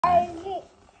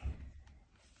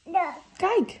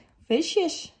Kijk,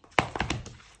 visjes.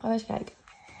 Gaan we eens kijken.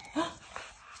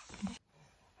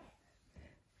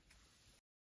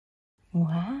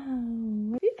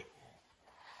 Wauw.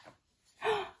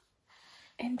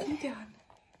 En die dan.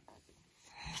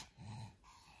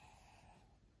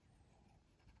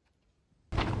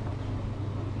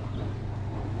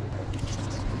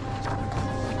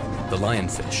 The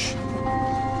lionfish.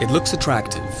 It looks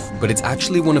attractive, but it's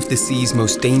actually one of the sea's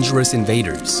most dangerous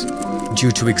invaders.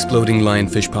 Due to exploding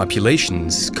lionfish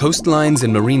populations, coastlines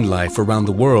and marine life around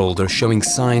the world are showing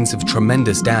signs of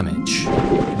tremendous damage.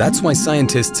 That's why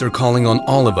scientists are calling on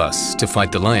all of us to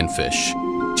fight the lionfish,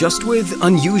 just with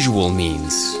unusual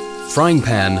means: frying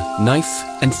pan, knife,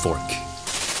 and fork.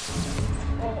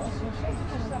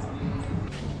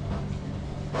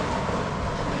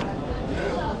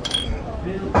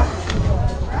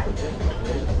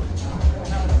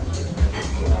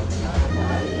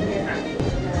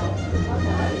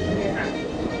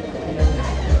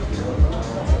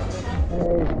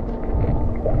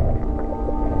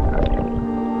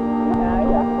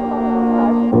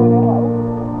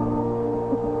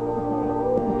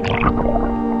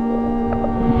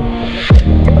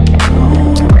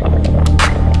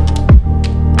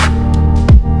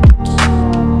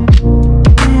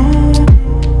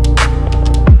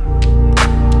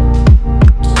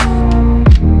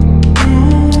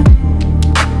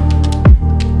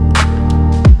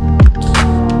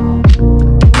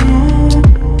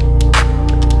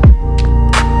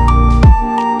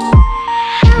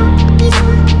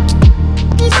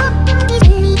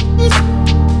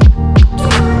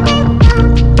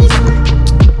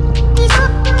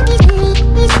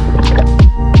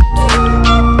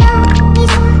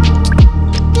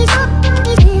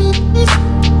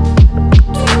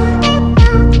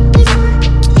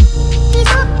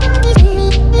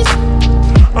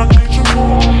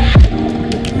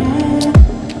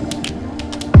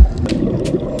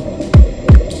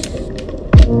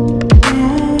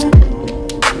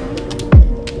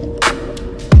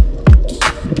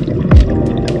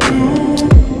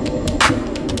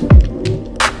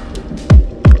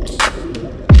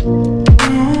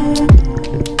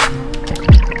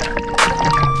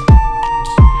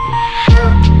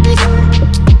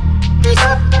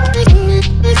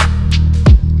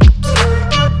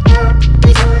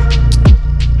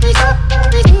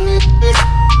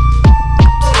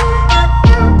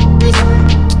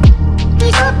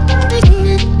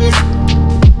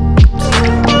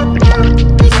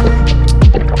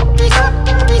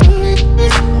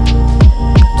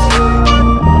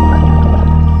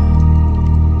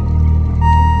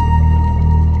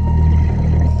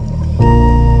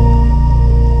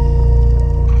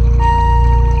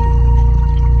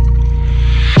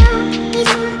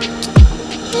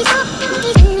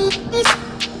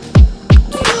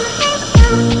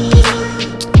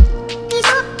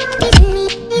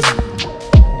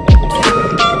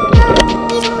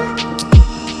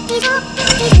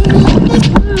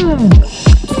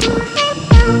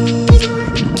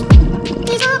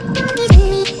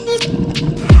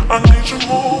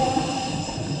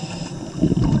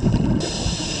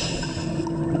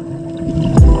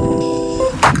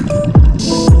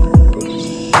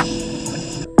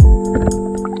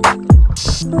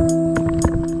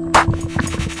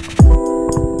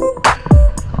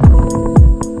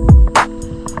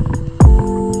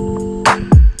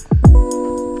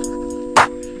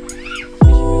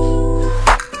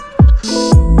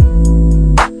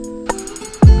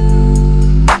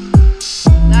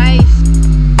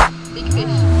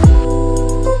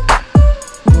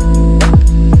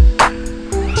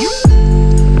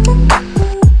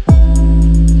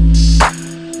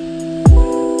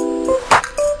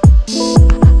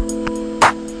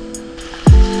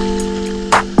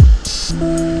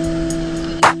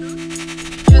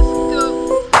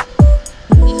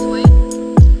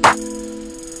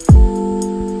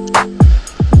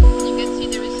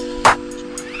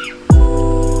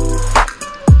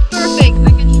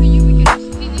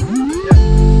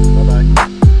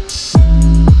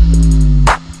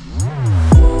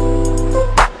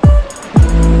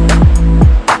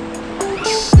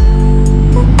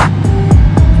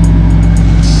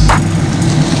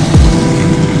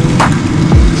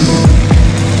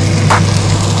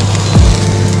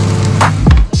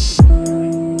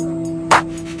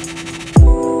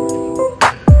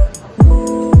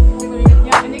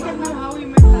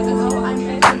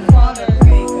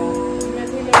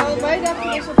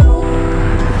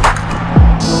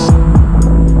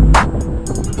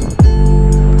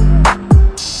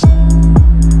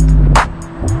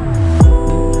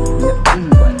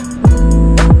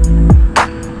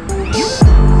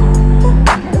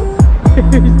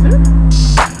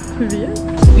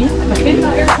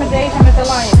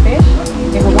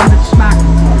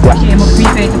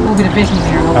 voel je de vis niet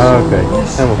meer. Ah, oké.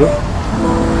 Helemaal goed.